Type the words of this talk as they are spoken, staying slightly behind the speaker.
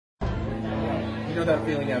You know that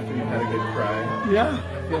feeling after you've had a good cry? Yeah. I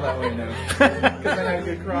feel that way now. Because I had a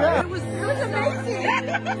good cry. Yeah. It was amazing.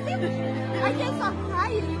 I guess I'm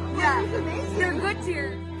crying. Yeah. It was amazing. They're good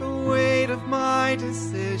tears. The weight of my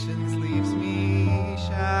decisions leaves me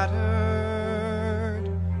shattered.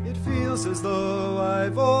 It feels as though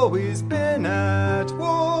I've always been at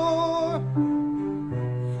war.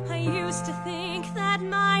 I used to think that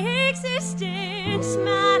my existence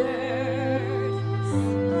mattered,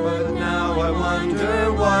 but now I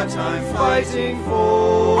wonder what I'm fighting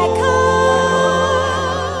for.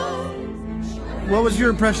 What was your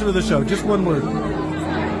impression of the show? Just one word.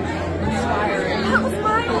 That was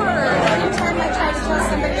my word. Every time I try to tell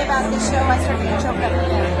somebody about the show, I start to get choked up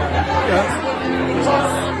again. It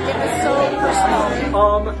was so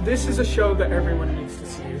personal. This is a show that everyone needs to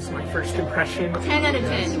see. It's my first impression. 10 out of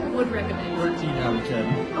 10 would recommend. 13 out of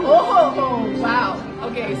 10. Oh, wow.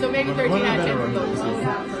 Okay, so maybe 13 out of 10 for both of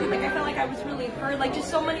us. like I felt like I was really heard, like just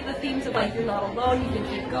so many of the themes of like you're not alone, you can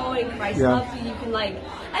keep going, Christ loves you, you can like,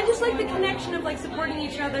 and just like the connection of like supporting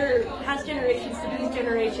each other past generations to these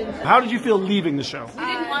generations. How did you feel leaving the show? We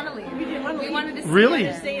didn't want to leave. We didn't want to leave. We wanted to stay,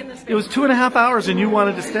 Really? stay in the space. It was 2.5 hours and you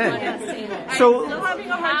wanted to stay. So,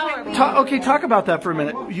 talk about that for a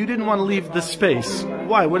minute. You didn't want to leave the space.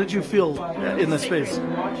 Why? What did you feel in the space?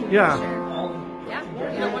 Yeah.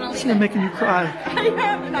 You don't want to leave. Isn't it making you cry? I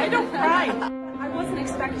am, and I don't cry. I wasn't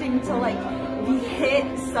expecting to like be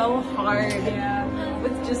hit so hard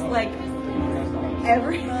with just like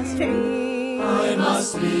everything. I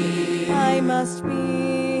must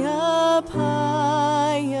be a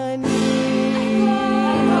pioneer.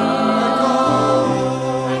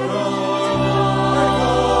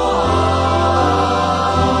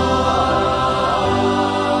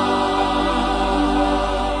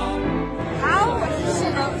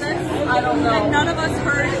 I don't know. None of us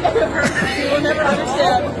heard it. We'll never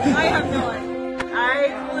understand. I have no idea. I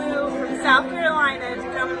flew from South Carolina to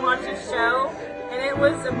come and watch this show, and it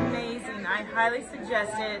was amazing. I highly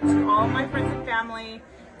suggest it to all my friends and family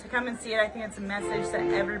to come and see it. I think it's a message that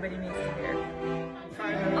everybody needs to hear.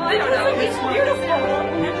 Oh, I don't know. It's beautiful.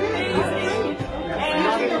 It's amazing.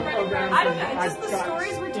 And I don't know. Just the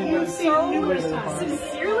stories were told so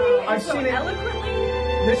sincerely and so eloquently.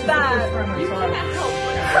 This is the first time I saw it.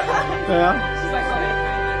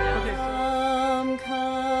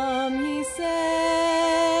 Come, ye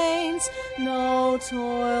saints, no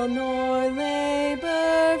toil nor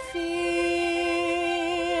labor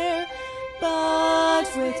fear, but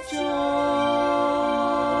with joy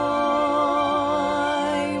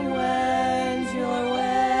wend your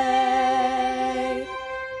way.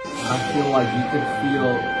 I feel like you could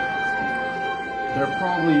feel there are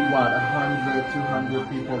probably, 100, 200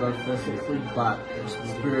 people that physically, but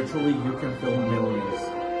spiritually you can feel millions.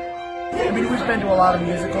 I mean, we've been to a lot of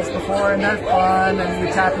musicals before, and they're fun, and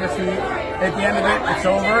you tap your feet. At the end of it, it's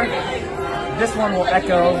over. This one will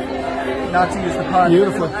echo, not to use the pun,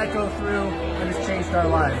 beautiful. It'll echo through, and it's changed our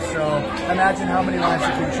lives. So imagine how many lives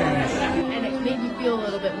it can change. And it made me feel a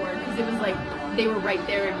little bit more, because it was like, they were right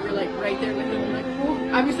there, and we were like right there with them, and like, oh,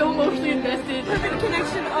 I'm so emotionally invested. The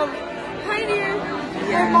connection of pioneer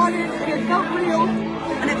and modern, and it felt real.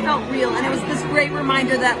 And it felt real, and it was this great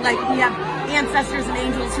reminder that like we have ancestors and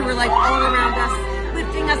angels who are like all around us,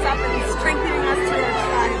 lifting us up and strengthening us to our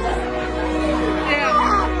tribes.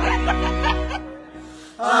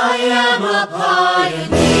 I am a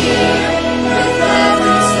pioneer with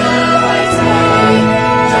every step I take.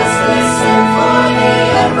 Just listen for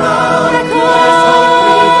the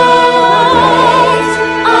echoes.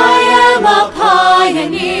 I am a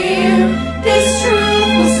pioneer. This truth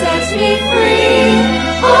will set me free.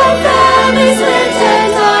 Our families lived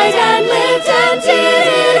and died and lived and did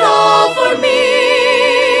it all for me.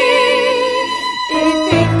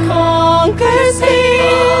 If it conquers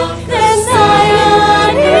fear, then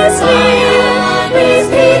Zion is here.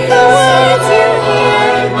 Repeat the words you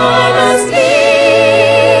hear. I must be.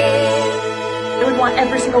 I would want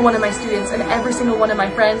every single one of my students and every single one of my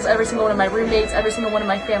friends, every single one of my roommates, every single one of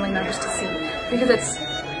my family members to see, because it's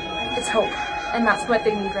hope, and that's what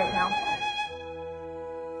they need right now.